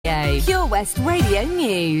Play. Pure West Radio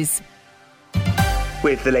News.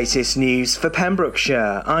 With the latest news for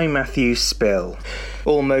Pembrokeshire, I'm Matthew Spill.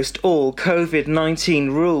 Almost all COVID-19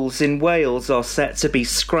 rules in Wales are set to be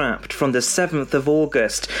scrapped from the 7th of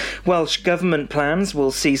August. Welsh Government plans will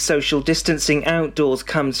see social distancing outdoors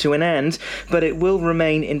come to an end, but it will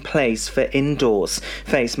remain in place for indoors.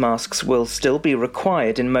 Face masks will still be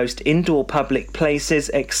required in most indoor public places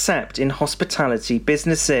except in hospitality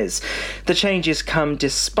businesses. The changes come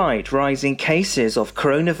despite rising cases of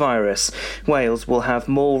coronavirus. Wales will have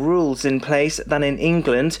more rules in place than in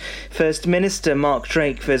England. First Minister Mark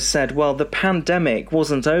Drakeford said while the pandemic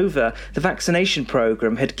wasn't over, the vaccination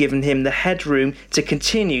programme had given him the headroom to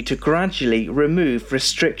continue to gradually remove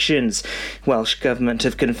restrictions. Welsh Government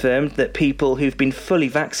have confirmed that people who've been fully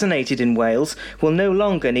vaccinated in Wales will no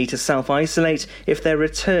longer need to self-isolate if they're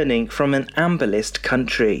returning from an amber list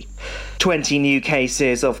country. 20 new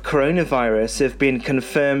cases of coronavirus have been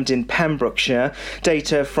confirmed in Pembrokeshire.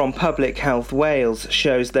 Data from Public Health Wales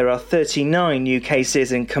shows there are 39 new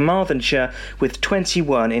cases in Carmarthenshire with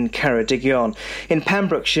 21 in Ceredigion. In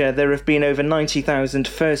Pembrokeshire, there have been over 90,000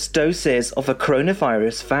 first doses of a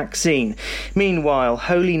coronavirus vaccine. Meanwhile,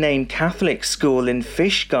 Holy Name Catholic School in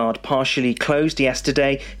Fishguard partially closed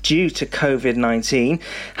yesterday due to COVID-19.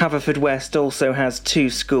 Haverfordwest also has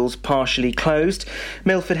 2 schools partially closed.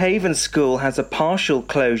 Milford Haven School has a partial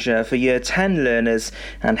closure for Year 10 learners,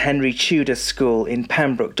 and Henry Tudor School in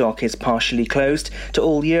Pembroke Dock is partially closed to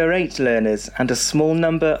all Year 8 learners and a small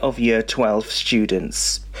number of Year 12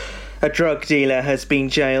 students. A drug dealer has been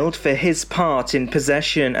jailed for his part in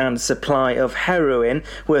possession and supply of heroin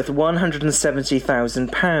worth £170,000.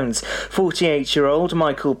 48-year-old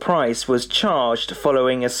Michael Price was charged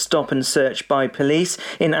following a stop and search by police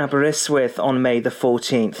in Aberystwyth on May the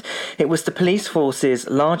 14th. It was the police force's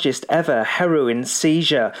largest ever heroin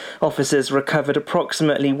seizure. Officers recovered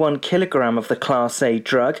approximately 1 kilogram of the Class A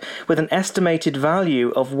drug with an estimated value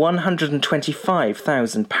of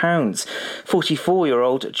 £125,000.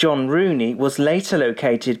 44-year-old John Rooney was later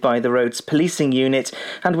located by the Rhodes Policing Unit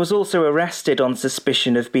and was also arrested on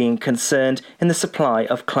suspicion of being concerned in the supply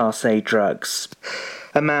of Class A drugs.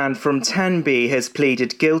 A man from Tenby has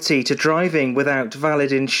pleaded guilty to driving without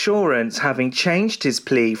valid insurance, having changed his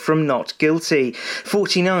plea from not guilty.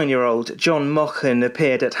 49-year-old John Mochan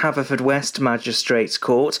appeared at Haverfordwest Magistrates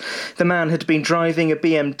Court. The man had been driving a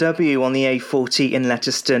BMW on the A40 in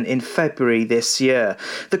Letterston in February this year.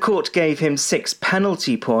 The court gave him 6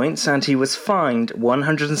 penalty points and he was fined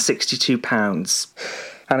 £162.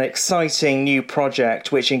 An exciting new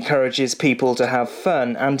project which encourages people to have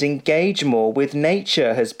fun and engage more with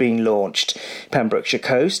nature has been launched. Pembrokeshire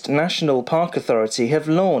Coast National Park Authority have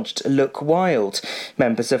launched Look Wild.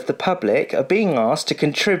 Members of the public are being asked to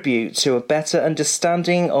contribute to a better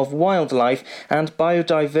understanding of wildlife and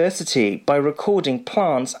biodiversity by recording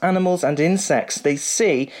plants, animals and insects they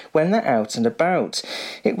see when they're out and about.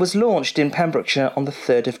 It was launched in Pembrokeshire on the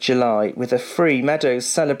 3rd of July with a free Meadows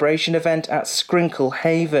celebration event at Scrinkle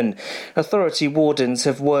Haven. Authority wardens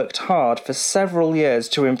have worked hard for several years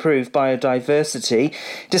to improve biodiversity.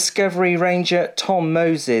 Discovery Ranger Tom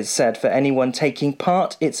Moses said for anyone taking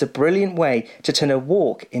part, it's a brilliant way to turn a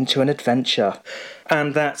walk into an adventure.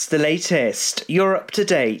 And that's the latest. You're up to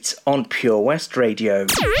date on Pure West Radio.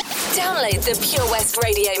 Download the Pure West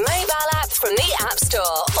Radio mobile app from the App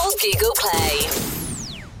Store or Google Play.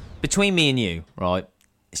 Between me and you, right,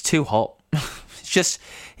 it's too hot. It's just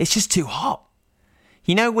too hot.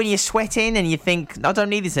 You know when you're sweating and you think, I don't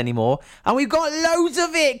need this anymore, and we've got loads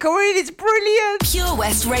of it. Corinne, it's brilliant. Pure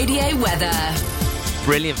West Radio weather.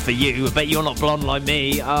 Brilliant for you. I bet you're not blonde like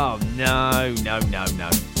me. Oh, no.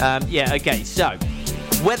 Okay, so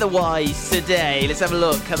weather-wise today, let's have a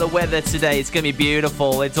look at the weather today. It's going to be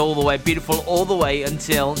beautiful. It's beautiful all the way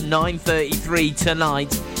until 9:33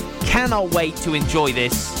 tonight. Cannot wait to enjoy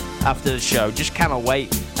this after the show. Just cannot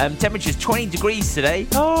wait. Temperature's 20 degrees today.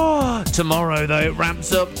 Oh, tomorrow, though, it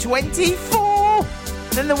ramps up 24.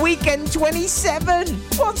 Then the weekend, 27.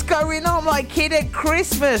 What's going on? Like kid at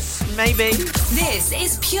Christmas, maybe. This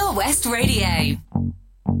is Pure West Radio.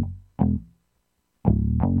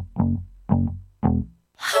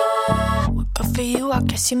 Good for you, I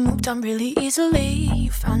guess you moved on really easily. You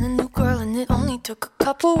found a new girl and it only took a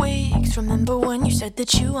couple weeks. Remember when you said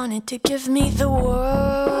that you wanted to give me the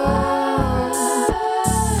world?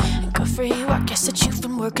 Good for you, I guess that you've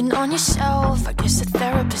been working on yourself. I guess the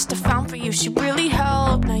therapist I found for you, she really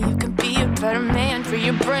helped. Now you can be a better man for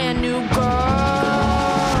your brand new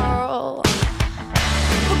girl.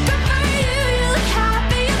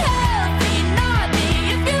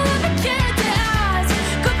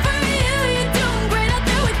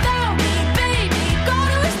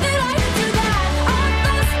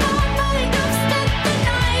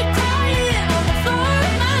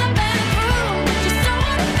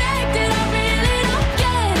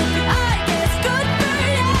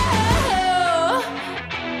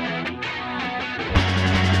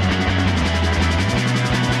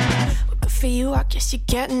 I guess you're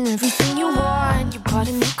getting everything you want. You bought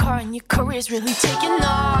a new car and your career's really taking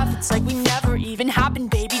off. It's like we never even happened,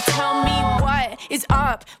 baby. Tell me what is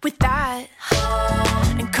up with that.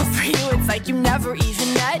 And good for you, it's like you never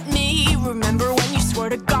even met me. Remember when you swore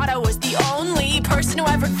to God I was the only person who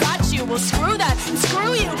ever got you? Well, screw that and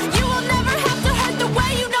screw you. You will never have to hurt the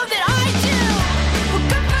way you know that I do. Well,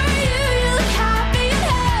 good for you, you look happy and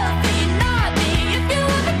healthy. Not me, if you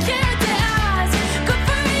ever cared to ask. Good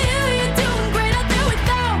for you, you're doing great out there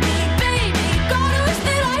without me, baby. God, I wish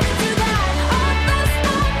that I could do that. All last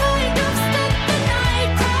night, I've spent the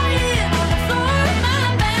night crying on the floor of my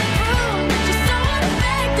bedroom. Just so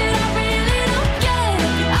unaffected, I really don't get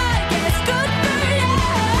it. I guess good for you.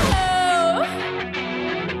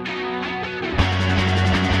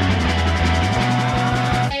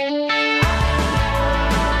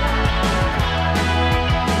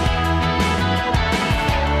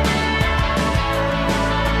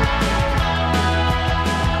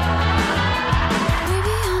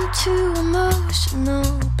 Maybe I'm too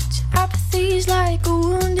emotional, but your apathy's like a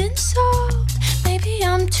wounded soul. Maybe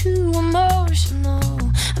I'm too emotional,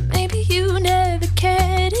 or maybe you never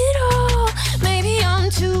cared at all. Maybe I'm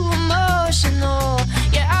too emotional,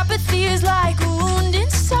 your apathy is like a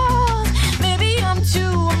wounded soul. Maybe I'm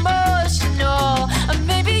too emotional, or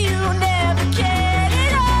maybe you never cared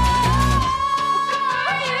at all.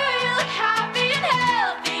 You look happy and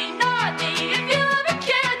healthy, not me, if you ever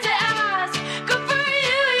cared to ask. Good for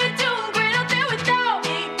you, you're doing great out there without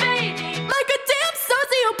me, baby. Like a damn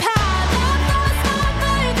sociopath. I've lost my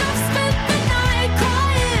mind, I've spent the night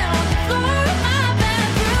crying on the floor of my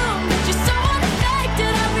bedroom. You're so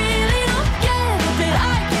unaffected, I really don't get it, but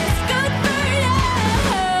I guess good for you.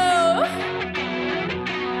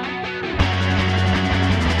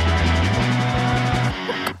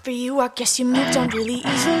 For you, I guess you moved on really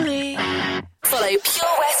easily. Follow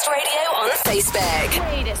Pure West Radio on Facebook.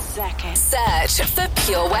 Wait a second. Search for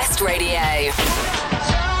Pure West Radio.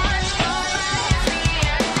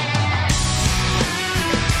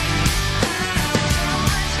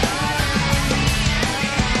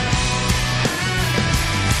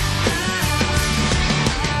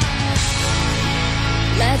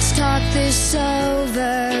 Let's talk this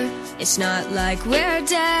over. It's not like we're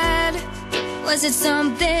dead. Was it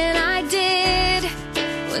something I did?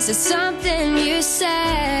 Was it something you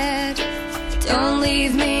said? Don't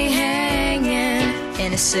leave me hanging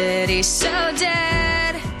in a city so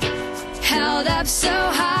dead. Held up so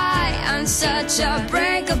high on such a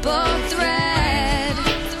breakable thread.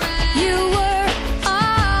 You were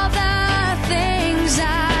all the things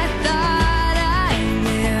I thought I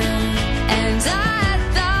knew, and I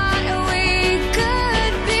thought we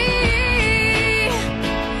could be.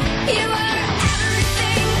 You were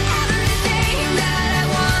everything, everything that I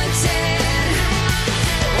wanted.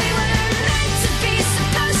 We were meant to be,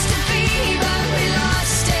 supposed to be, but we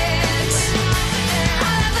lost it.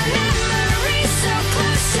 All of the memories so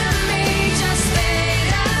close to me just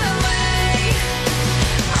fade away.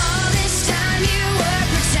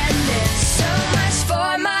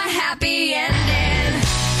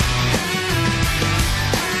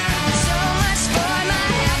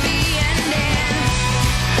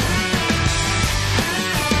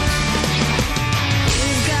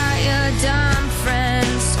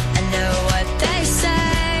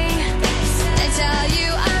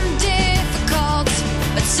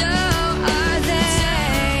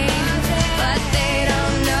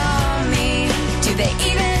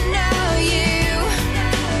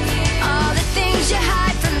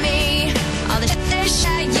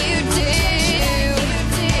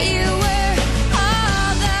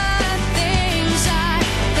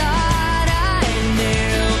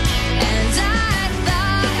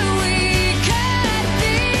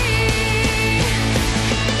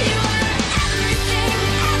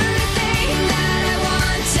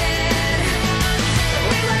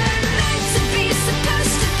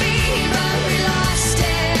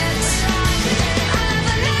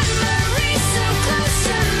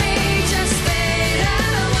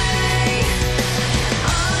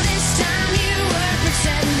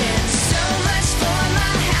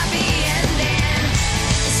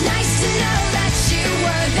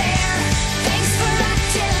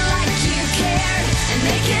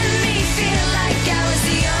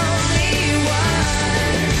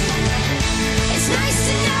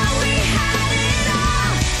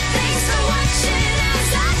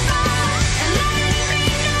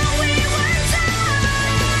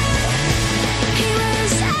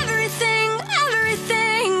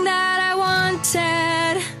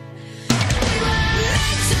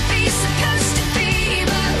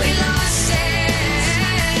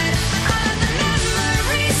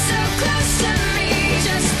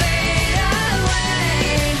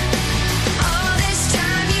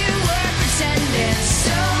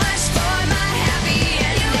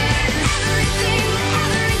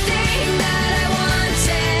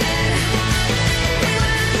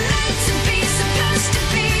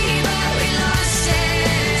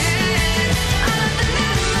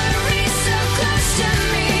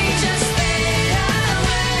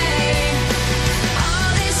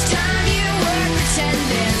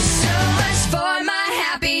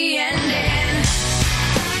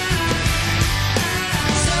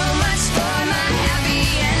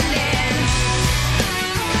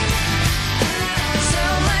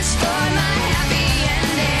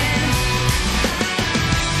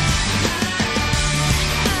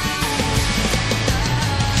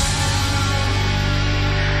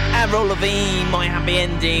 Lavigne, My Happy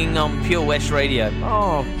Ending on Pure West Radio.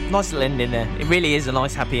 Oh, nice little ending there. It really is a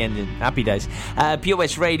nice happy ending. Happy days. Pure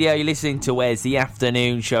West Radio, you're listening to Where's the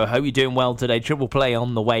Afternoon Show. Hope you're doing well today. Triple play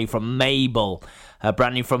on the way from Mabel.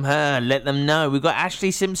 Brand new from her. Let them know. We've got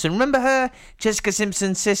Ashley Simpson. Remember her? Jessica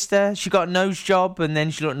Simpson's sister. She got a nose job and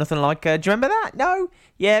then she looked nothing like her. Do you remember that? No?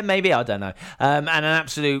 Yeah, maybe. I don't know. And an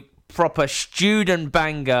absolute proper student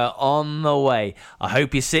banger on the way. I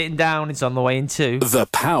hope you're sitting down. It's on the way in too. The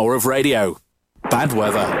power of radio. Bad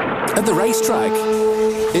weather. At the racetrack.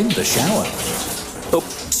 In the shower. Oh,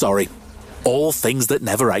 sorry. All things that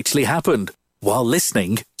never actually happened. While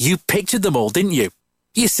listening, you pictured them all, didn't you?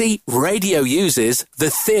 You see, radio uses the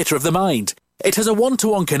theatre of the mind. It has a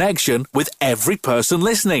one-to-one connection with every person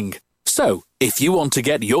listening. So, if you want to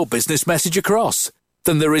get your business message across,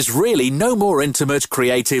 then there is really no more intimate,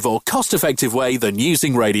 creative or cost-effective way than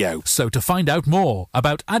using radio. So to find out more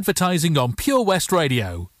about advertising on Pure West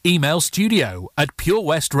Radio, email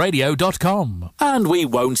studio@purewestradio.com. And we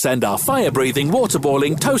won't send our fire-breathing,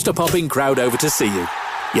 water-boiling, toaster-popping crowd over to see you.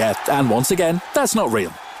 Yeah, and once again, that's not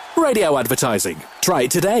real. Radio advertising. Try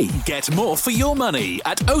it today. Get more for your money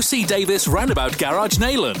at OC Davis Roundabout Garage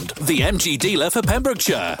Neyland, the MG dealer for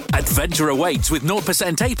Pembrokeshire. Adventure awaits with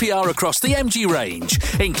 0% APR across the MG range,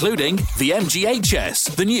 including the MG HS,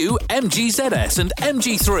 the new MG ZS and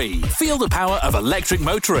MG3. Feel the power of electric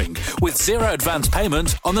motoring with zero advance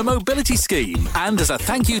payment on the mobility scheme. And as a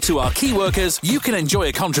thank you to our key workers, you can enjoy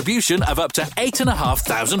a contribution of up to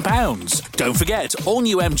 £8,500. Don't forget, all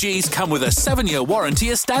new MGs come with a 7-year warranty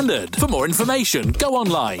as standard. For more information, go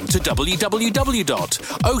online to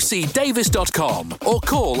www.ocdavis.com or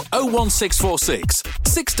call 01646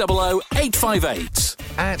 600 858.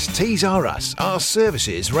 At Tees R Us, our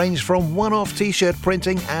services range from one-off t-shirt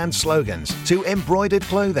printing and slogans to embroidered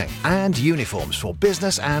clothing and uniforms for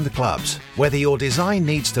business and clubs. Whether your design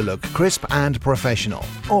needs to look crisp and professional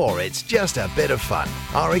or it's just a bit of fun,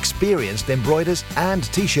 our experienced embroiders and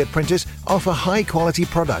t-shirt printers offer high-quality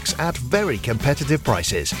products at very competitive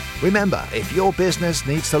prices. Remember, if your business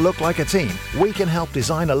needs to look like a team, we can help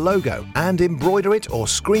design a logo and embroider it or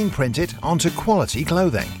screen print it onto quality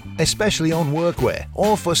clothing, especially on workwear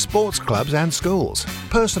or for sports clubs and schools.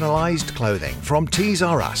 Personalised clothing from Tees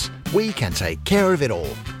R Us. We can take care of it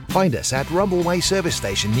all. Find us at Rumbleway Service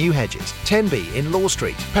Station, New Hedges, 10B in Law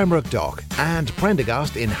Street, Pembroke Dock, and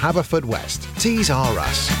Prendergast in Haverfordwest. Tees R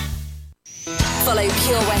Us. Follow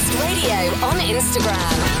Pure West Radio on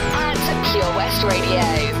Instagram at Pure West Radio.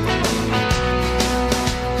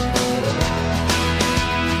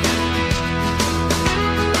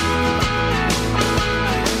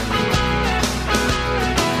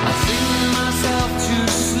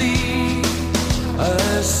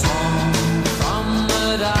 A song from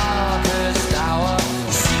the darkest hour,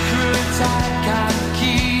 secret I can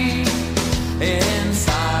keep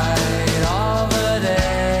inside of a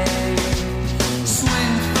day.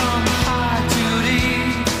 Swing from high to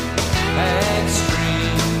deep,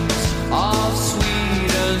 extreme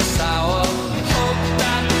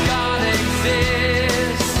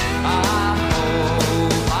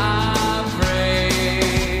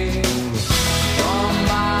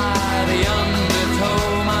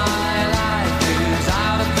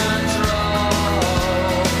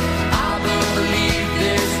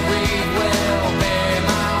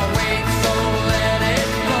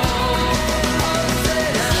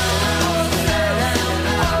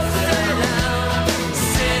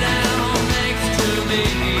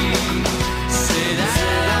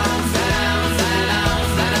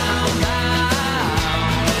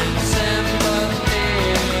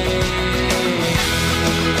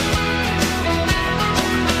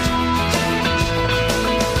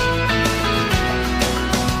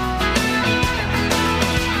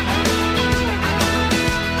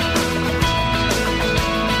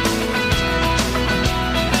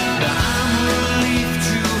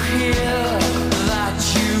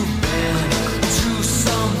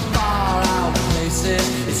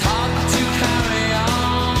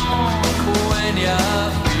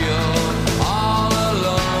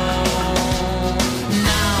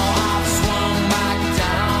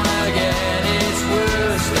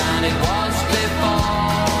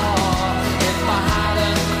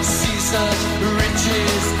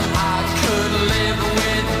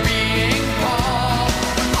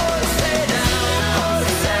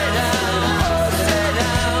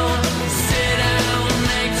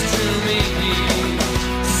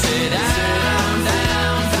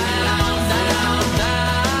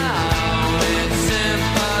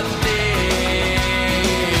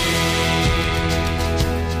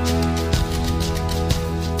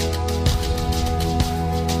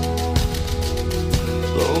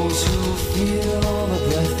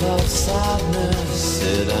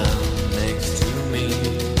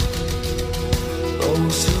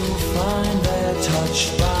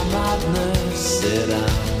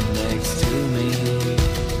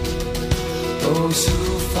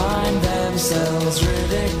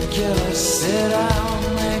killer sit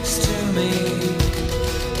down next to me.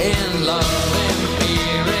 In love and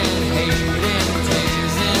fear and hate and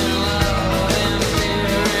tears. In love and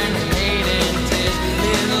fear and hate and tears.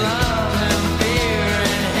 In love and fear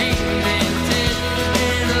and hate and tears.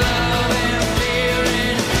 In love and fear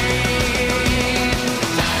and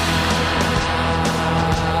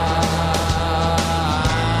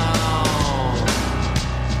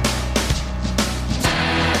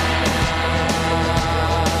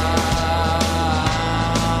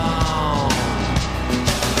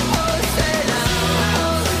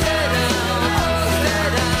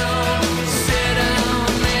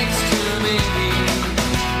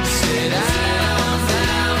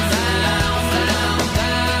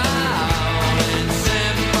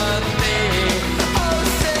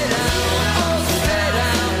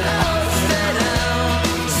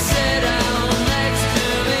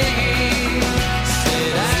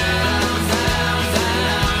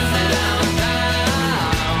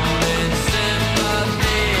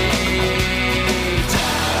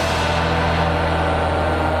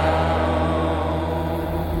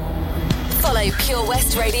Pure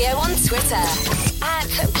West Radio on Twitter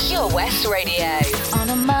at Pure West Radio. On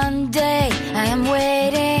a Monday, I am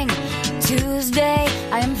waiting. Tuesday,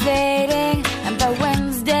 I am fading. And by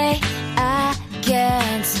Wednesday, I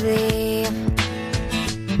can't sleep.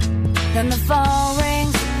 Then the phone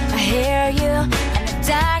rings, I hear you. And the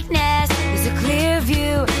darkness is a clear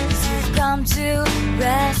view. 'Cause you've come to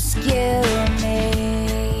rescue me.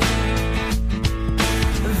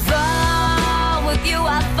 Fall with you,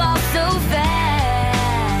 I fall so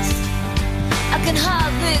fast. I can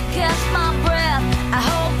hardly catch my breath. I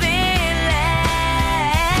hope it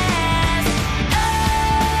lasts.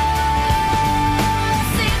 Oh,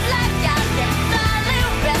 seems like I can finally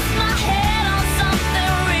rest my head on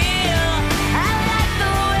something real. I like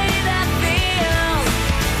the way that feels.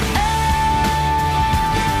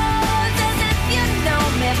 Oh, it's as if you know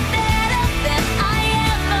me better than I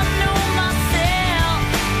ever knew myself.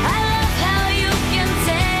 I love how you can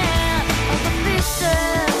tell all the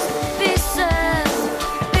pieces.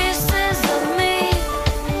 Pieces of me,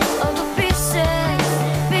 all the pieces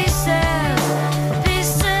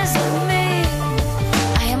of me.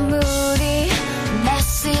 I am moody,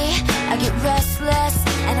 messy, I get restless,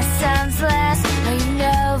 and it sounds less. How you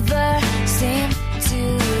never seem to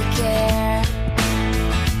care.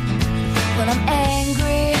 When I'm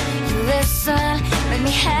angry, you listen, make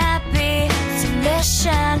me happy, it's a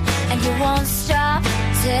mission, and you won't stop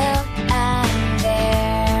till I'm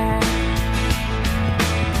there.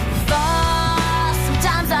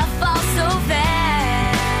 Sometimes I fall so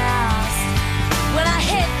fast. When I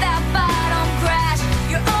hit that bottom crash,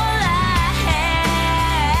 you're all I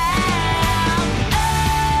have.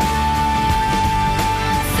 Oh,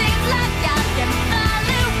 seems like I can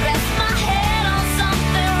finally rest my head on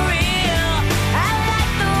something real. I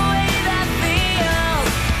like the way that feels.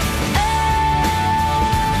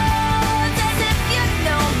 Oh, it's as if you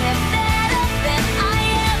know me better than I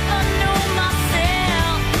ever knew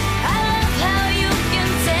myself. I love how you can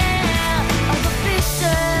tell all the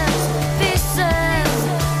pieces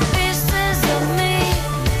of me.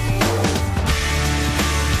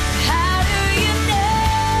 How do you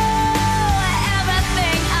know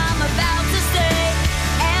everything I'm about to say?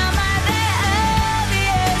 Am I that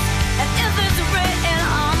obvious? And if it's written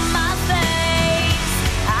on my face,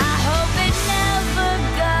 I hope it never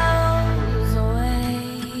goes away.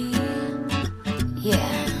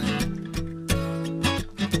 Yeah.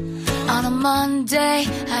 On a Monday,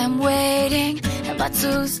 I am waiting, and by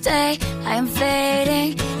Tuesday, I am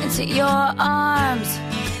fading into your arms,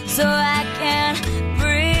 so I can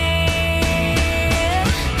breathe.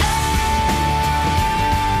 Oh,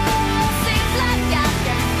 seems like I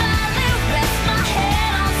can finally rest my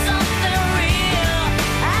head on something real.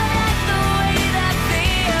 I like the way that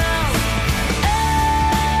feels.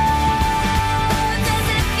 Oh, it's as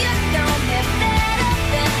if you know me better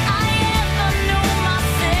than I ever knew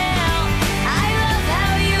myself. I love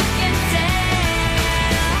how you can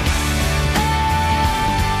tell. Oh,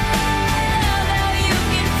 I love how you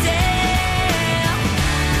can tell.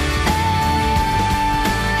 Oh,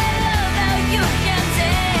 I love how you can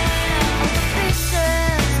tell. All the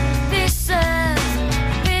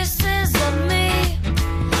pieces of me.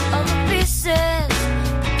 All the pieces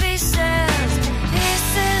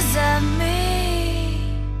of me.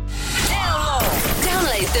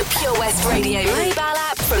 Download the Pure West Radio mobile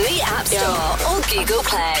app from the App Store or Google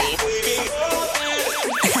Play.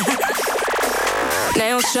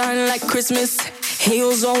 Nails shine like Christmas.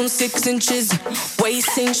 Heels on 6 inches,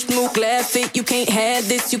 waist inch, smoke, laugh fit. You can't have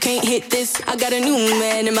this, you can't hit this. I got a new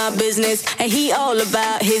man in my business, and he all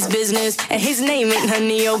about his business, and his name ain't none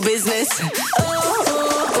of your business. Oh,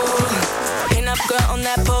 oh, oh. Pin up girl on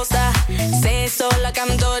that poster, say it so like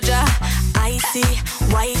I'm Doja. Icy,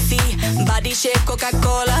 wifey, body shape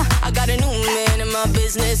Coca-Cola. I got a new man in my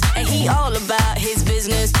business, and he all about his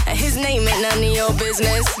business, and his name ain't none of your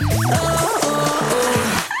business. Oh, oh,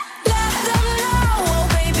 oh.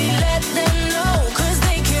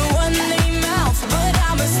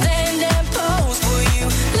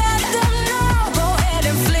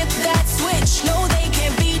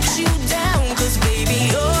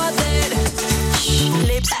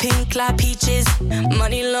 Pink like peaches,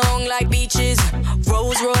 money long like beaches.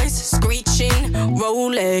 Rolls Royce screeching,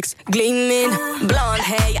 Rolex gleaming. Blonde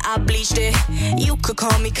hair, I bleached it. You could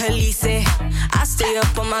call me Khaleesi. I stay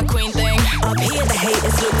up on my queen thing. Up here the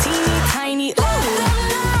haters look teeny tiny. Ooh. Let them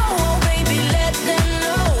know, oh baby, let them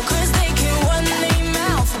know. 'Cause they can run their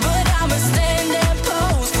mouth, but I'ma stand and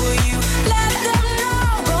pose for you. Let them know,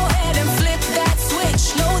 go ahead and flip that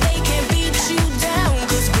switch. No, they can't beat you down,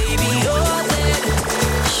 'cause baby, you're that.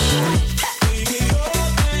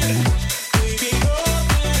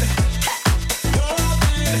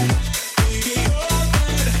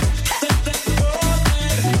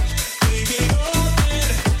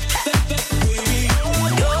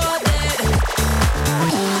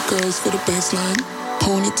 For the baseline,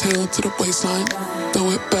 ponytail to the waistline. Throw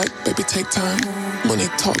it back, baby, take time. Money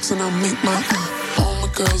talks and I make mine. All my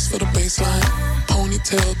girls for the baseline,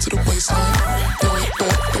 ponytail to the waistline. Throw it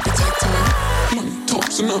back, baby, take time. Money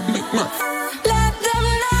talks and I make mine. Let them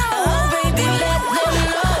know, oh baby, let them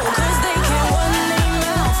know. 'Cause they can run their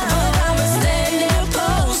mouth, but I'ma stand and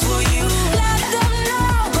pose for you. Let them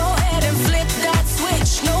know, go ahead and flip that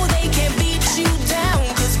switch. No, they can't beat you down,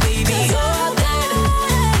 'cause baby, you're that.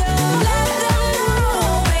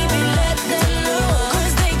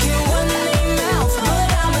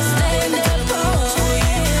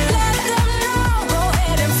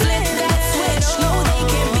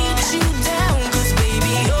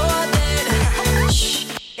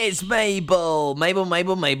 It's Mabel.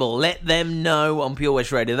 Mabel. Let them know on Pure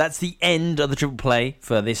West Radio. That's the end of the Triple Play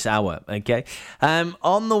for this hour, okay?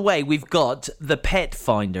 On the way, we've got The Pet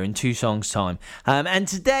Finder in 2 songs' time. And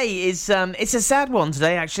today is, it's a sad one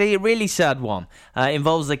today, actually, a really sad one. It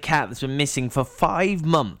involves a cat that's been missing for 5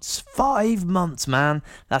 months. 5 months, man.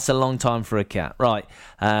 That's a long time for a cat. Right,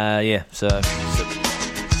 yeah, so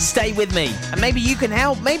stay with me. And maybe you can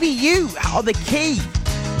help. Maybe you are the key.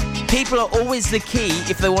 People are always the key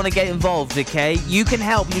if they want to get involved, okay? You can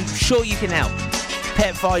help. You sure you can help.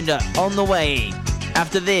 Pet Finder on the way.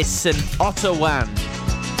 After this, and Ottawa.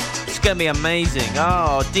 It's going to be amazing.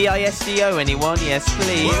 Oh, DISDO, anyone? Yes,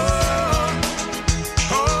 please.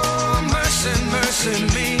 Oh, mercy, mercy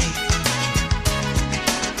me.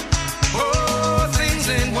 Oh, things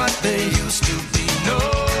ain't what they used to be. No,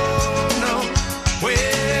 no.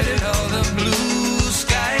 Where did all the blue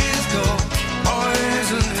skies go?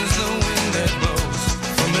 Poison is the wind that blows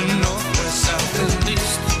from the north, west, south, and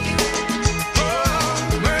east.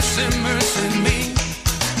 Oh, mercy, mercy me.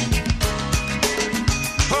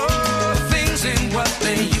 Oh, things ain't what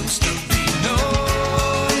they used to be. No,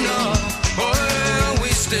 no. Oil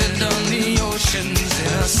wasted on the oceans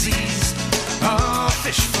and our seas. Oh,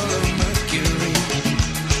 fish full of mercury.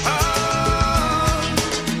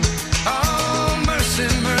 Oh, mercy,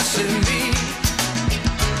 mercy me.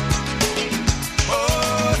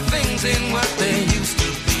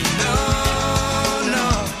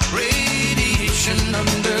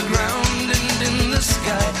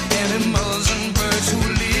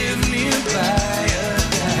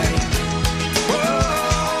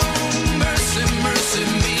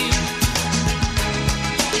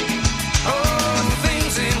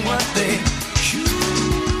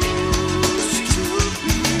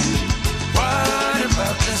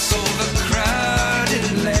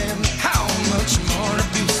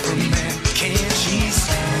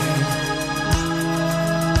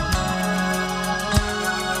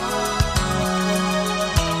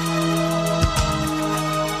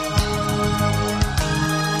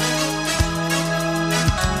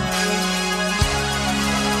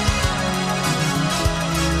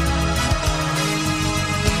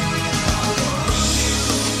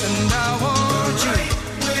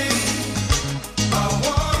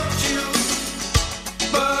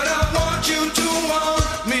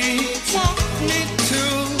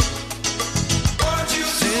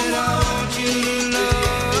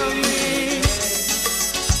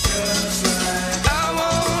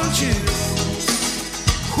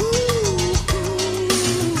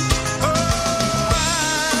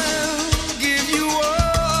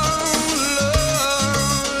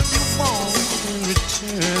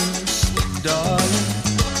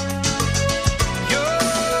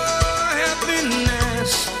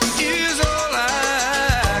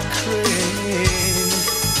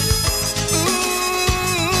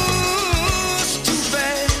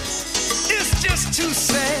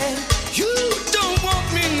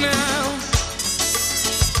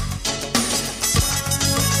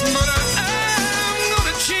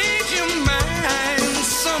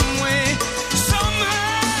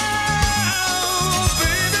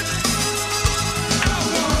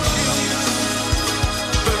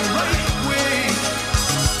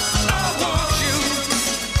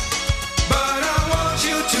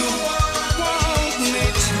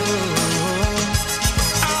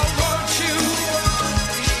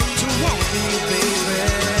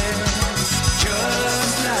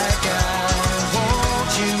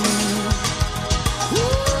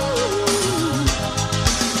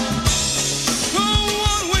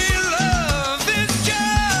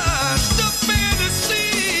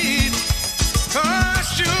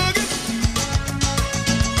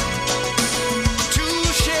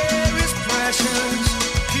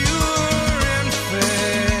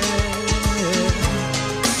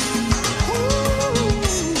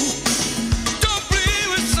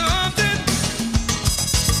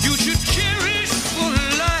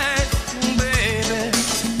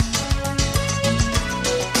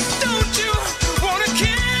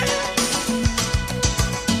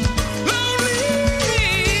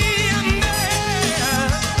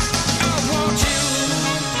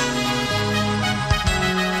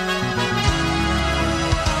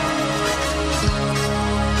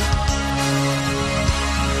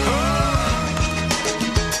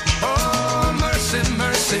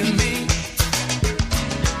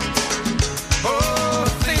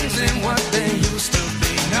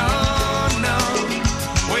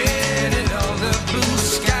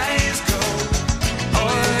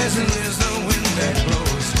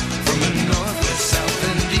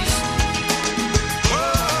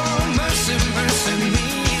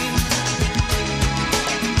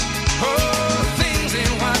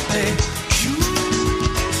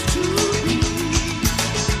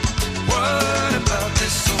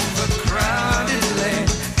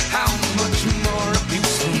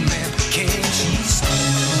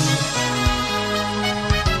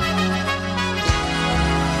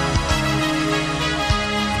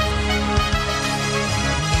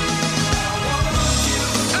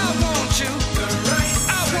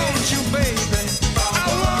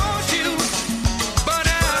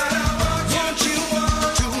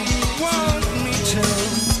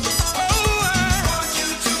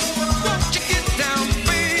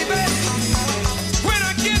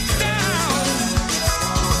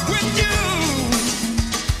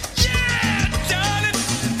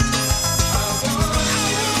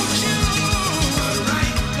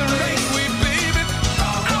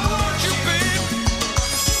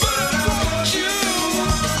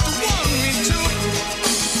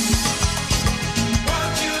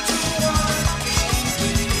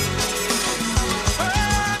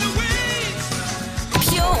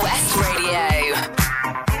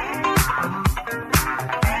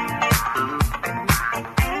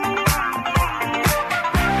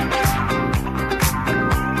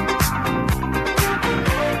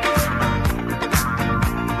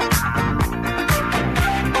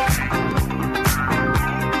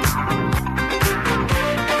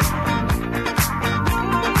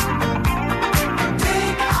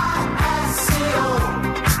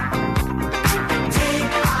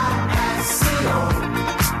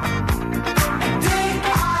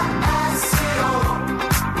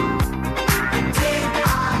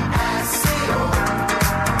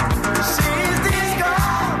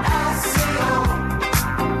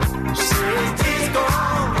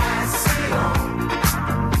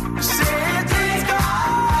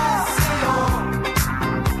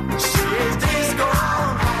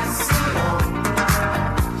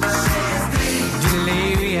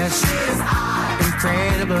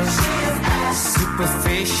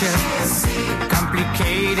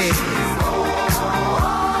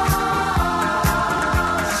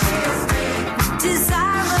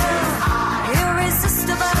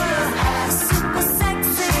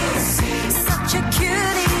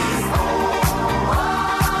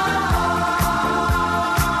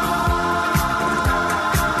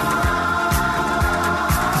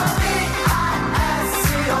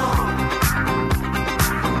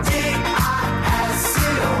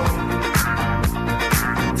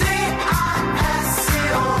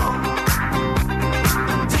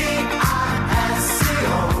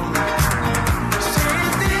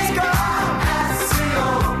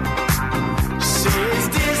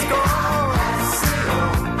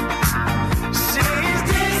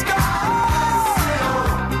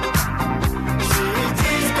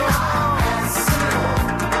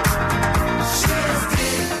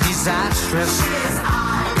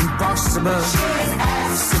 irreplaceable,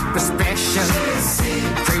 super special,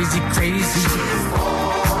 crazy, crazy.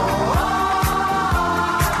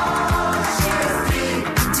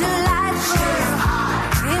 Delightful,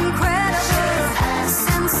 incredible,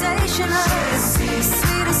 sensational,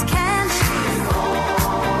 sweet as candy.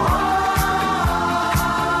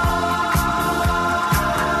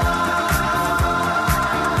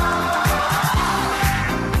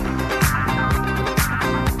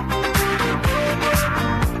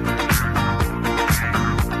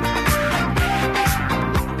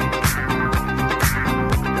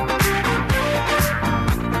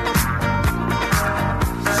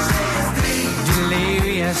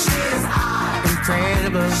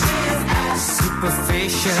 Incredible,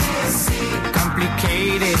 superficial,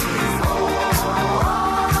 complicated.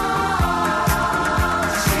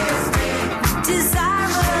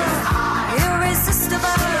 Desirable,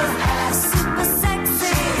 irresistible, super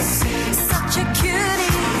sexy, such a cutie.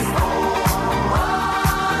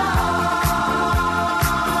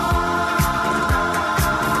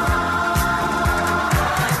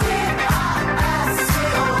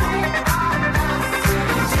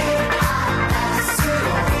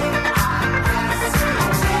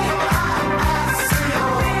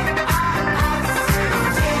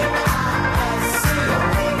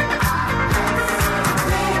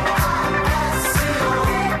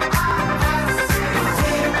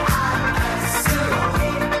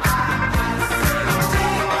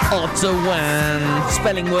 Ottawan,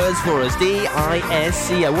 spelling words for us,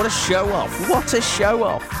 D-I-S-C-O. What a show-off. What a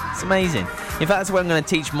show-off. It's amazing. In fact, that's where I'm going to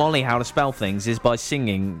teach Molly how to spell things, is by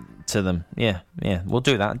singing to them. Yeah, we'll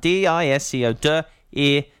do that. D-I-S-C-O,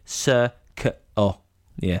 D-I-S-C-O.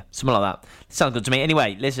 Yeah, something like that. Sounds good to me.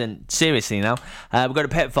 Anyway, listen, seriously now, we've got a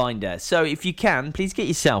pet finder. So if you can, please get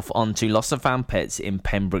yourself onto Lost and Found Pets in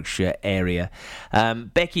Pembrokeshire area.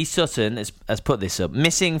 Becky Sutton has put this up.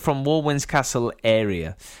 Missing from Walwyn's Castle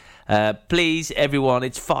area. Please, everyone,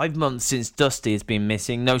 it's 5 months since Dusty has been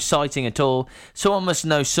missing. No sighting at all. Someone must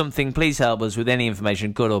know something. Please help us with any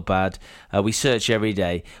information, good or bad. We search every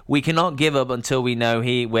day. We cannot give up until we know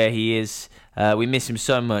where he is. We miss him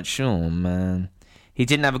so much. Oh, man. He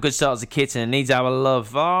didn't have a good start as a kitten and needs our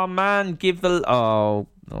love. Oh, man, give the... Oh,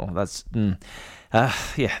 that's...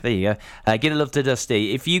 yeah, there you go. Give a love to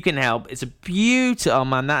Dusty. If you can help, it's a beautiful... Oh,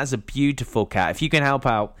 man, that is a beautiful cat. If you can help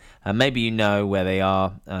out, maybe you know where they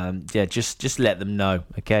are. Yeah, just let them know,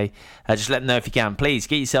 okay? Just let them know if you can. Please,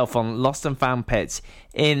 get yourself on Lost and Found Pets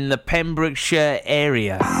in the Pembrokeshire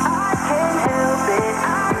area.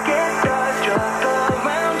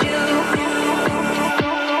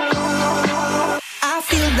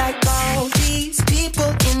 Like all these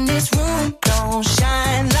people in this room don't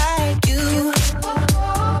shine like you.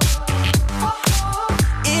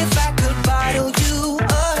 If I could bottle you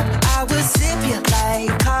up, I would sip you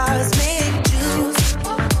like cosmic juice.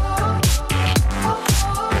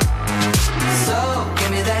 So give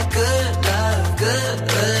me that good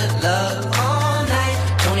love all night.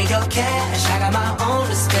 Don't need your cash, I got my own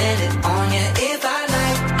to spend it on you if I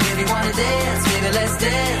like. If you wanna dance, baby, let's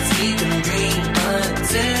dance. We can dream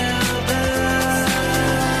until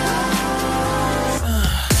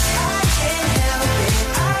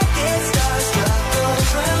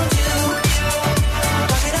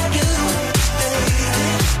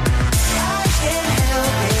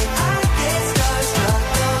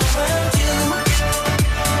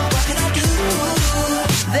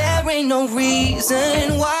no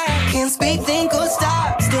reason why I can't speak, think, or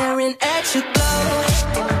stop staring at you glow.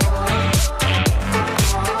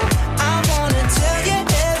 I wanna tell you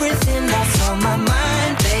everything that's on my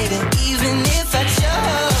mind, baby, even if I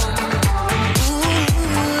chose. Ooh,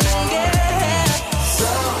 yeah. So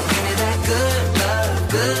give me that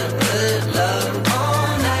good love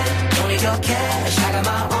all night. Don't need your cash, I got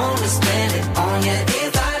my own to spend it on you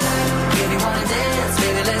if I like. If you wanna dance,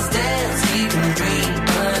 baby, let's dance. We can dream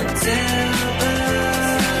until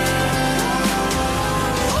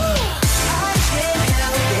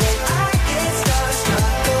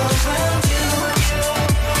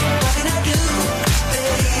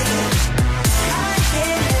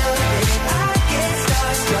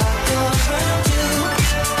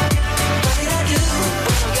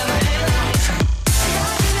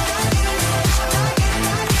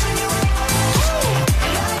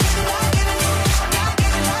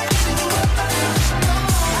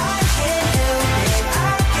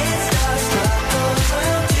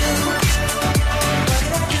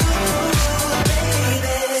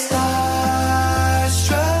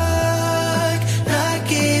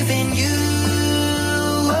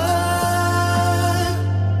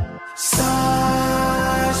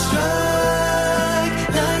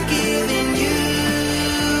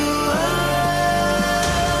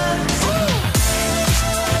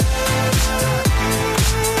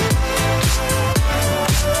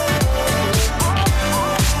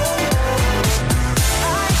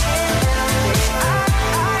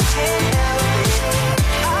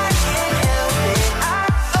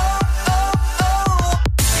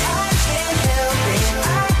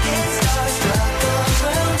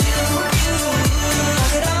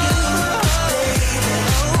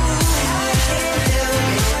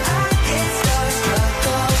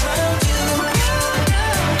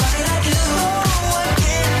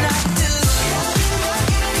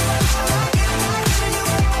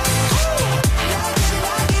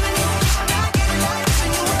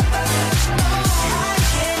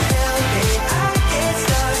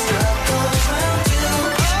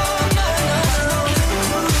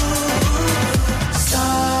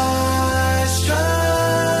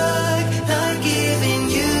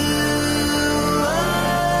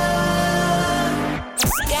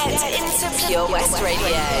West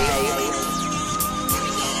Radio.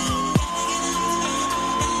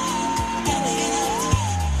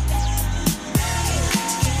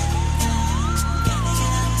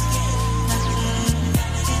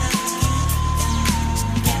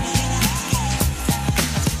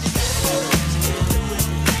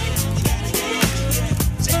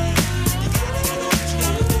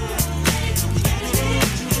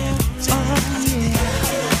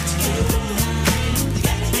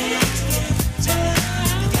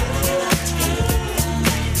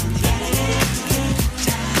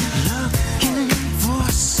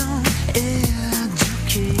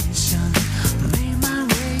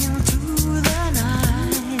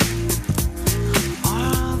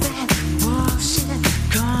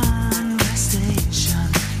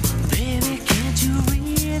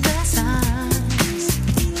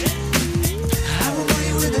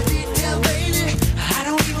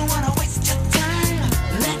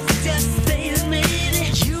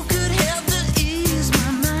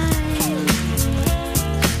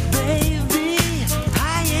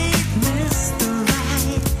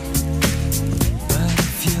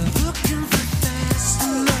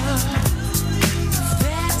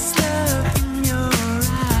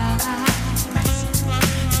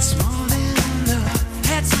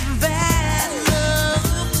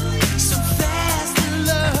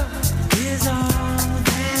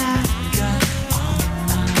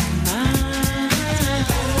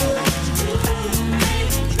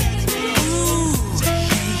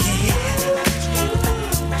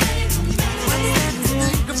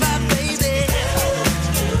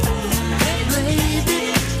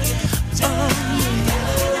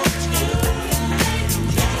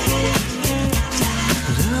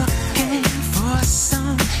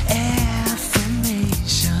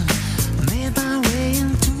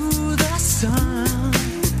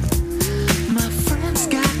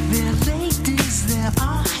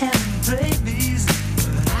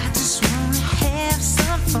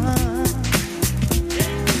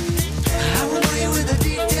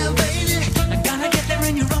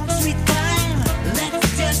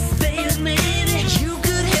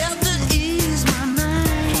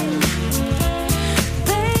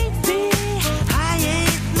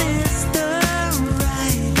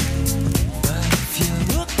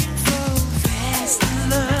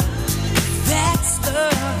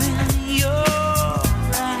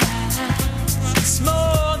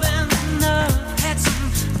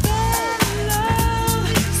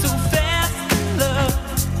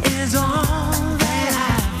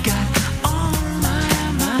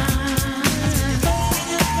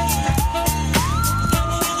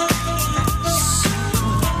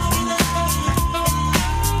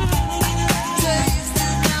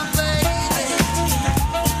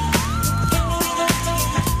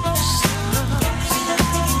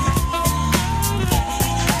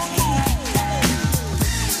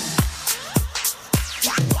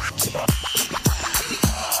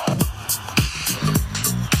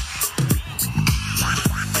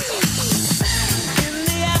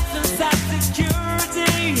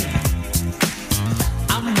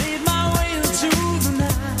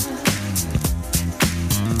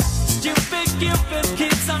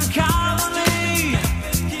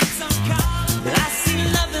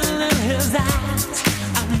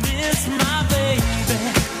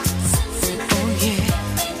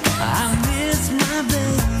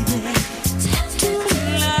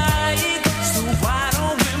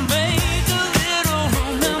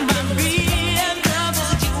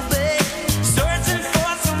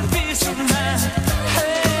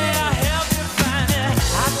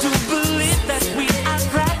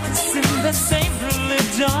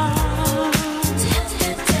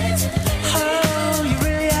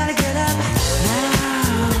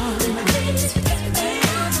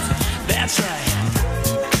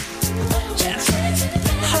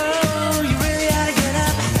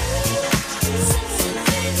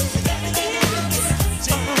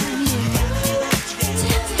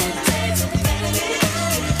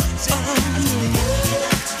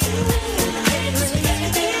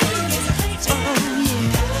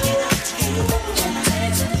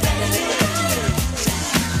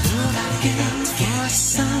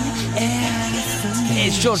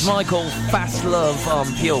 George Michael, Fast Love on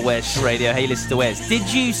Pure West Radio. Hey, listen to Wes.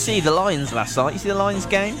 Did you see the Lions last night? You see the Lions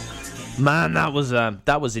game? Man, that was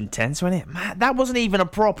intense, wasn't it? Man, that wasn't even a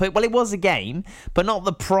proper... Well, it was a game, but not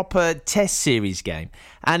the proper Test Series game.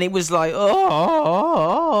 And it was like,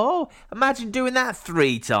 imagine doing that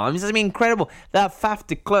 3 times. I mean, incredible. That Faf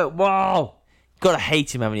de Klerk, wow. Gotta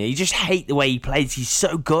hate him, haven't you? You just hate the way he plays. He's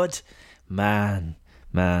so good. Man,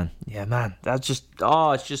 Man, that's just,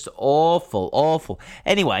 it's just awful.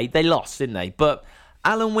 Anyway, they lost, didn't they? But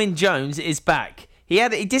Alan Wynne-Jones is back.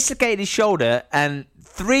 He dislocated his shoulder, and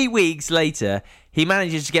 3 weeks later, he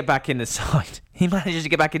manages to get back in the side. He manages to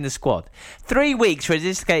get back in the squad. 3 weeks for a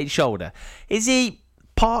dislocated shoulder. Is he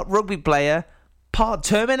part rugby player, part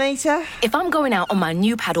Terminator? If I'm going out on my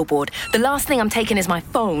new paddleboard, the last thing I'm taking is my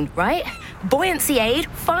phone, right? Buoyancy aid,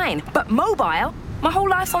 fine. But mobile? My whole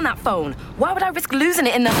life's on that phone. Why would I risk losing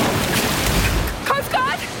it in the... Coast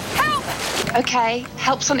Guard, help! Okay,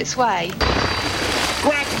 help's on its way.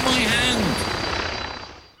 Grab my hand!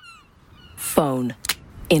 Phone.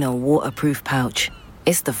 In a waterproof pouch.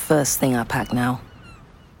 It's the first thing I pack now.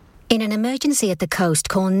 In an emergency at the coast,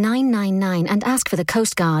 call 999 and ask for the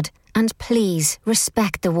Coast Guard. And please,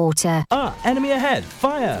 respect the water. Enemy ahead.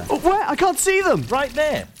 Fire. Oh, where? I can't see them. Right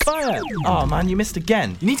there. Fire. Oh, man, you missed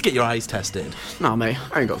again. You need to get your eyes tested. No, mate,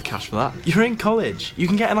 I ain't got the cash for that. You're in college. You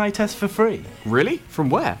can get an eye test for free. Really? From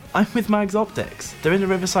where? I'm with Mags Optics. They're in the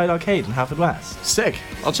Riverside Arcade in Haverfordwest. Sick.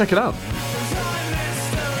 I'll check it out.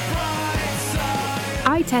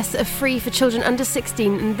 Eye tests are free for children under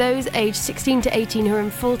 16 and those aged 16 to 18 who are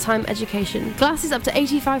in full-time education. Glasses up to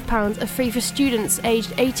 £85 are free for students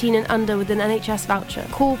aged 18 and under with an NHS voucher.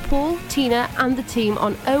 Call Paul, Tina and the team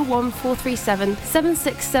on 01437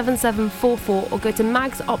 767744 or go to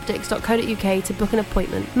magsoptics.co.uk to book an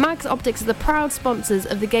appointment. Mags Optics are the proud sponsors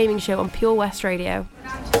of the gaming show on Pure West Radio.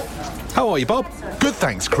 How are you, Bob? Good,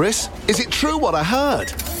 thanks, Chris. Is it true what I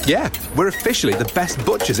heard? Yeah, we're officially the best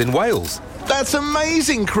butchers in Wales. That's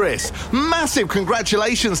amazing, Chris. Massive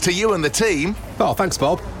congratulations to you and the team. Oh, thanks,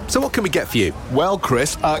 Bob. So what can we get for you? Well,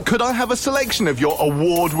 Chris, could I have a selection of your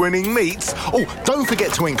award-winning meats? Oh, don't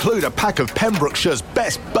forget to include a pack of Pembrokeshire's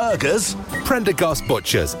best burgers. Prendergast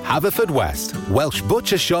Butchers, Haverfordwest, Welsh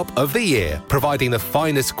Butcher Shop of the Year, providing the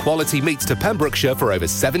finest quality meats to Pembrokeshire for over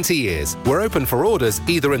 70 years. We're open for orders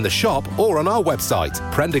either in the shop or on our website,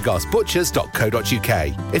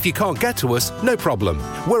 prendergastbutchers.co.uk. If you can't get to us, no problem.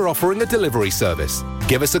 We're offering a delivery service.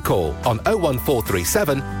 Give us a call on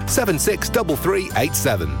 01437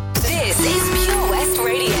 763387. This is Pure West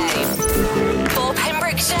Radio. For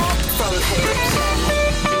Pembrokeshire, from Pembrokeshire.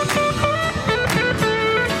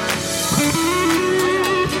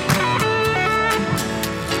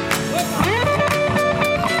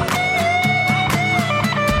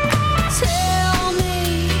 Tell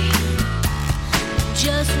me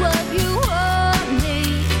just what you want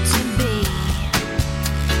me to be.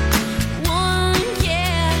 One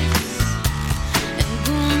yes, and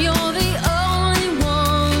boom, you're the only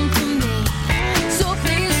one for me. So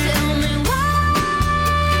please tell me why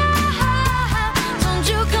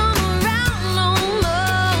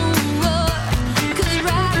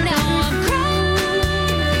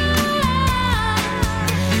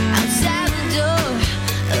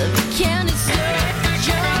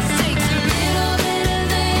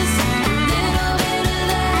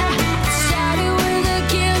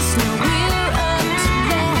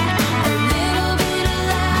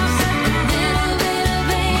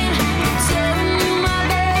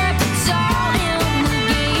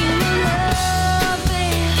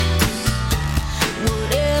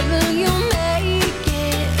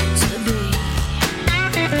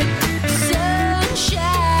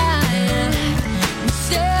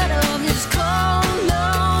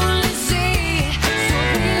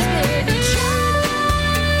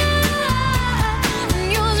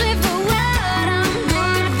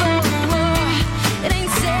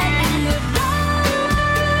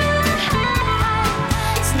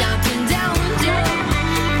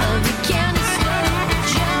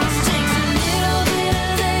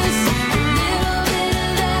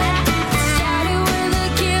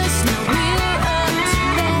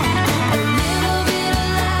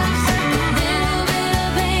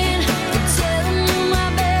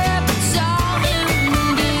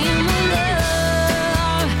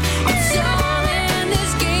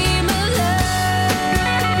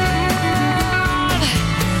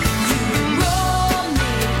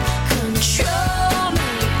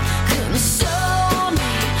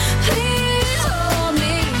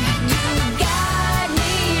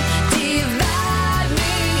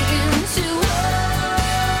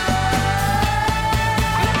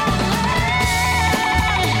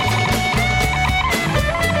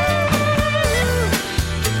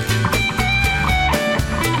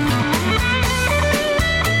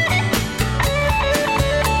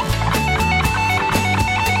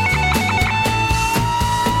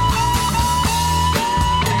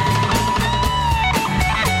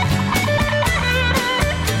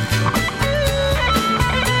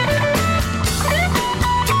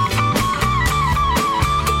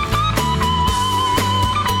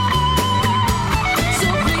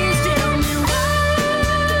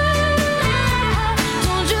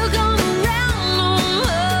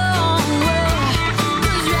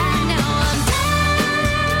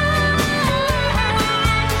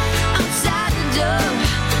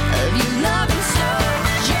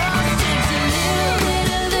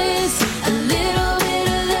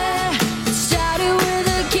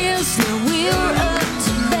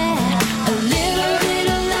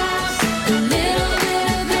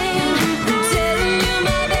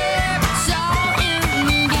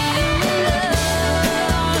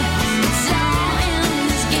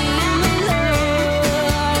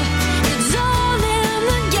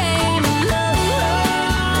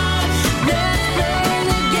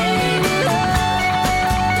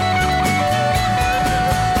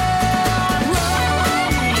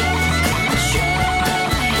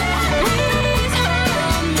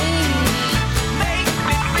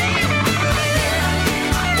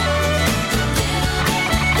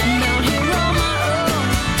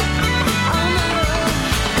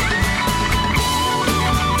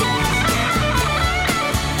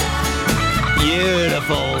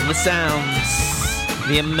the sounds,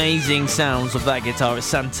 the amazing sounds of that guitar. It's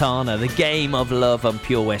Santana, The Game of Love on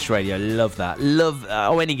Pure West Radio. Love that. Love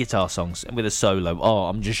any guitar songs with a solo. Oh,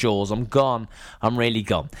 I'm just yours. I'm gone. I'm really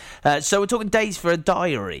gone. So we're talking dates for a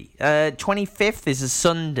diary. 25th is a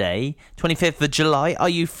Sunday, 25th of July. Are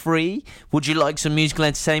you free? Would you like some musical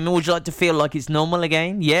entertainment? Would you like to feel like it's normal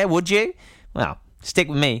again? Yeah, would you? Well, stick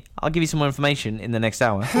with me. I'll give you some more information in the next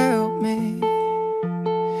hour. Help me.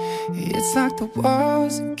 It's like the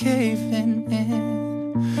walls are caving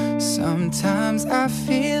in. Sometimes I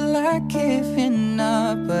feel like giving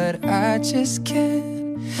up, but I just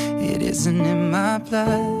can't. It isn't in my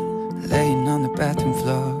blood. Laying on the bathroom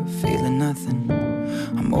floor, feeling nothing.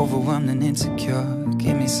 I'm overwhelmed and insecure.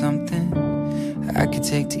 Give me something I could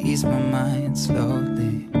take to ease my mind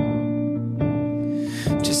slowly.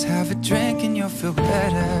 Just have a drink and you'll feel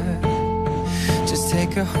better. Just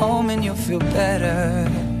take her home and you'll feel better.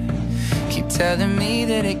 Keep telling me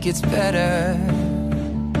that it gets better.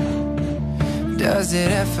 Does it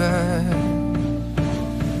ever?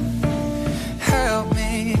 Help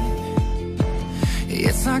me.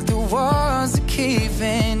 It's like the walls are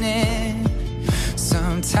caving in.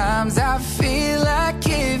 Sometimes I feel like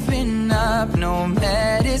giving up. No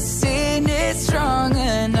medicine is strong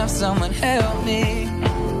enough. Someone help me.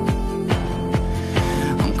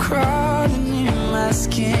 I'm crawling in my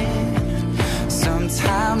skin.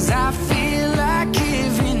 Sometimes I feel like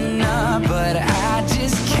giving up, but I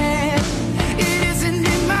just can't. It isn't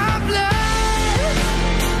in my blood.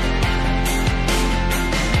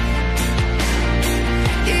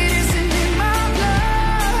 It isn't in my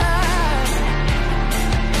blood.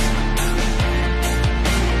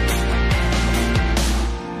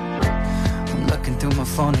 I'm looking through my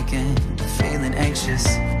phone again, feeling anxious,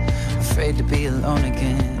 afraid to be alone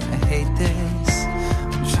again. I hate this.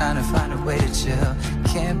 Trying to find a way to chill.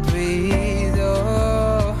 Can't breathe,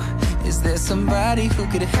 oh. Is there somebody who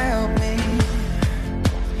could help me?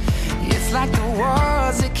 It's like the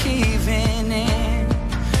walls are caving in.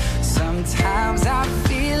 Sometimes I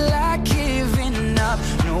feel like giving up.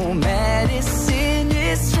 No medicine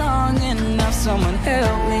is strong enough. Someone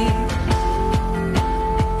help me.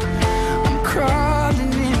 I'm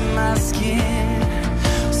crawling in my skin.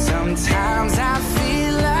 Sometimes I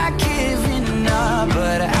feel like giving up,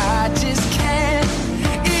 but I just can't.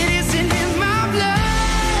 It isn't in my blood.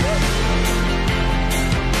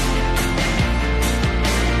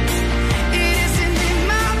 It isn't in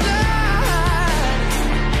my blood.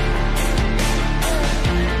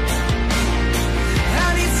 I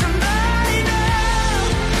need somebody now.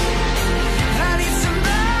 I need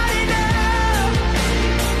somebody now.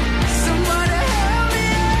 Someone to help me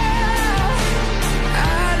out.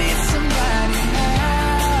 I need somebody now.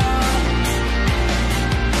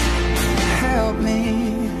 Help me.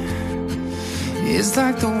 It's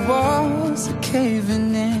like the walls are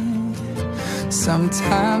caving in.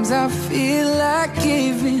 Sometimes I feel like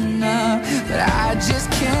giving up, but I just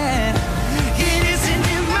can't. It isn't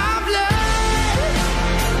in my blood.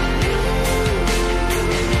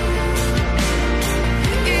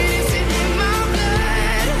 It isn't in my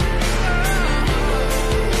blood.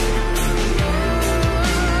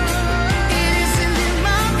 It isn't in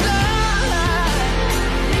my blood.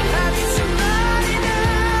 I need somebody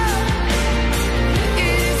now.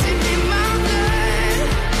 It isn't in my blood.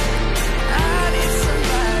 I need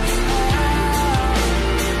somebody now.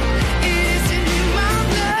 It isn't in my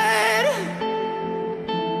blood.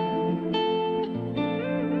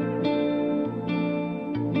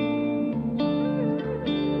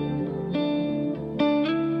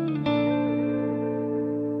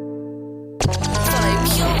 Follow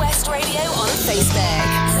Pure West Radio on Facebook.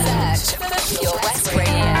 Search for Pure West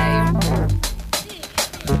Radio.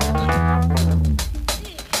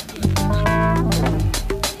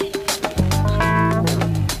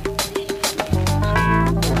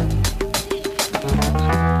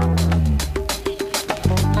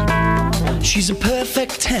 She's a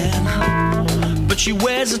perfect 10, but she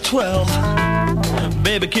wears a 12.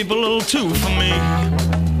 Baby, keep a little 2 for me.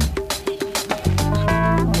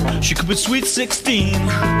 She could be sweet 16,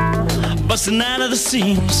 busting out of the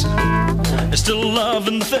seams. There's still love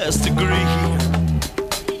in the first degree.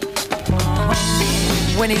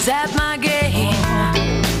 When he's at my gate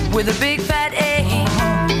with a big fat A,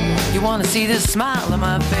 you wanna see the smile on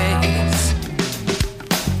my face.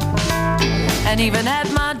 And even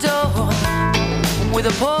at my door with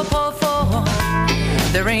a poor, poor four,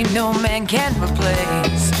 there ain't no man can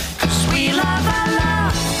replace. 'Cause we love our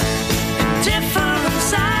love in different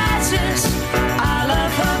sizes. I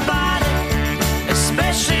love her body,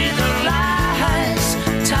 especially the lies.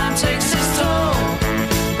 Time takes its toll,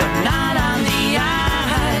 but not on the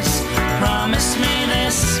eyes.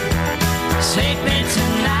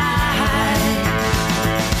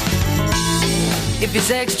 if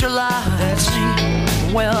he's extra large, that's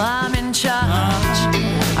me. Well, I'm in charge.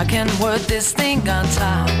 I can work this thing on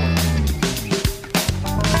top.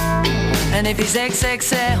 And if he's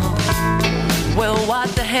XXL, well, what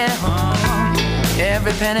the hell?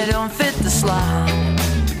 Every penny don't fit the slot.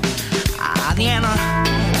 The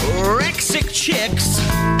anorexic chicks,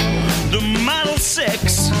 the model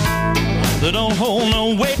 6, they don't hold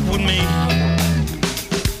no weight with me.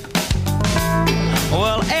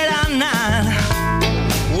 Well, 8 or 9,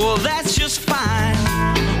 well, that's just fine.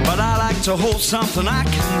 But I like to hold something I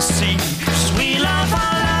can see. 'Cause we love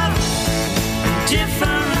our love in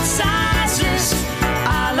different sizes.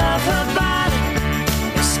 I love her body,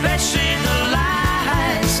 especially the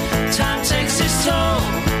lies. Time takes its toll,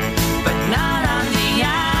 but not on the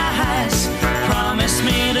eyes. Promise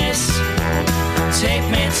me this, take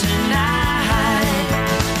me tonight.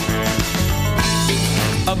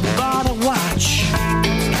 I bought a watch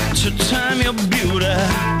to time your beauty,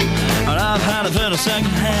 and I've had it for the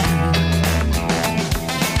second hand.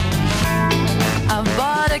 I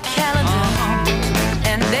bought a calendar,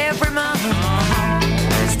 and every month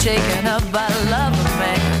is taken up by love of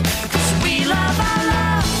man. 'Cause we love our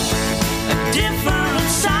love in different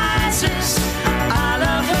sizes. I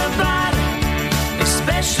love her body,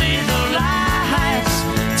 especially the lies.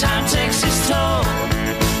 Time takes its toll,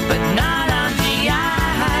 but not on the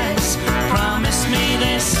eyes. Promise me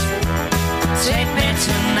this, take me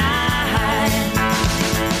tonight.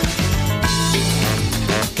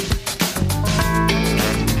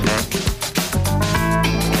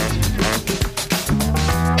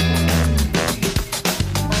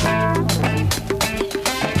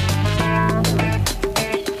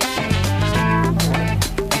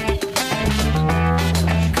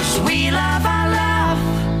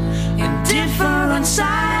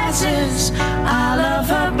 Sizes. I love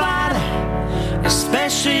her body,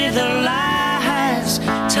 especially the lies.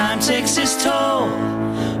 Time takes its toll,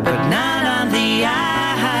 but not on the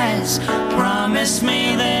eyes. Promise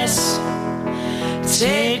me this,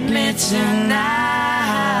 take me tonight.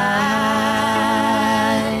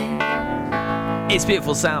 It's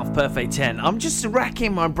Beautiful South, Perfect 10. I'm just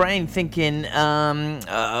racking my brain thinking,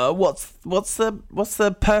 what's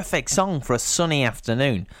the perfect song for a sunny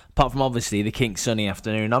afternoon? Apart from obviously the Kinks' Sunny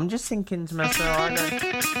Afternoon. I'm just thinking to myself,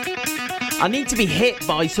 I need to be hit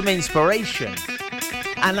by some inspiration,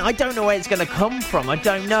 and I don't know where it's going to come from. I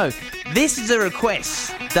don't know. This is a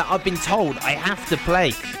request that I've been told I have to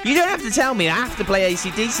play. You don't have to tell me I have to play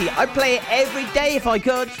AC/DC. I'd play it every day if I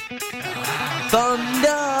could.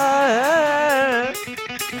 Thunder.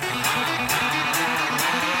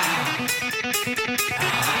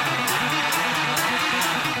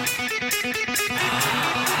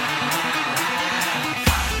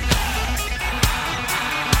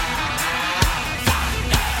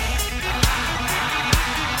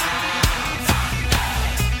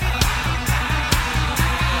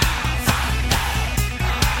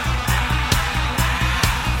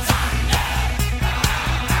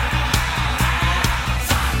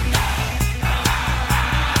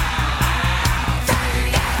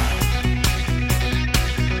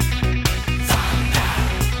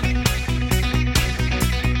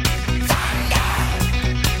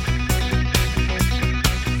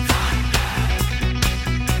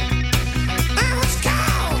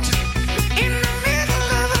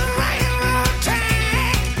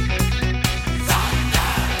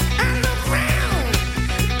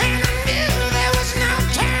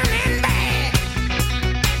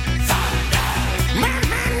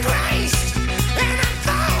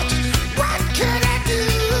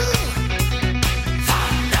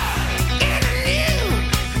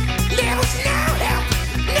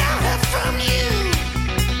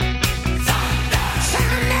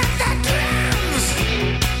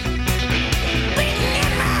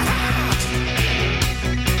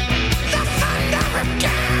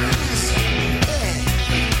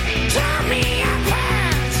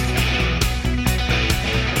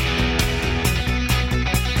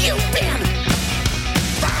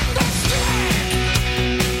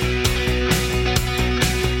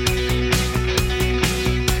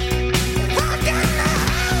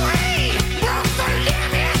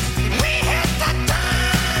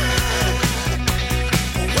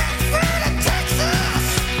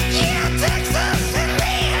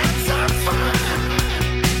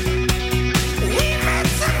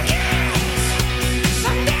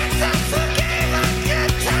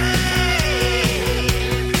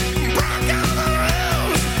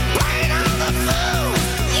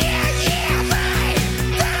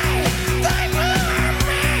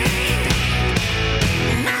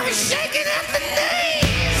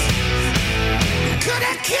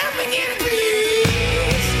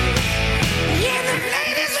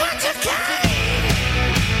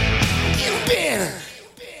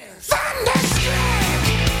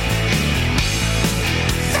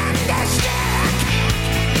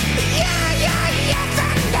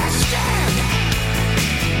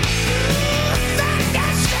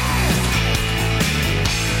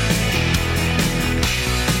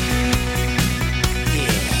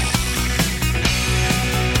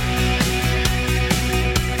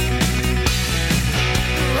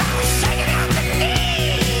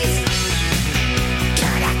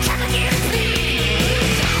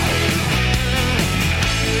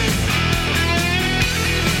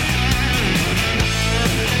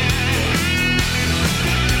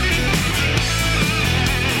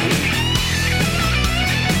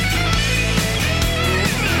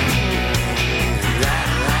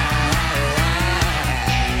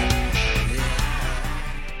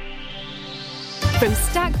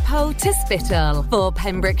 Stackpole to Spittal for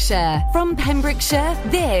Pembrokeshire. From Pembrokeshire,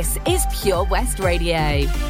 this is Pure West Radio.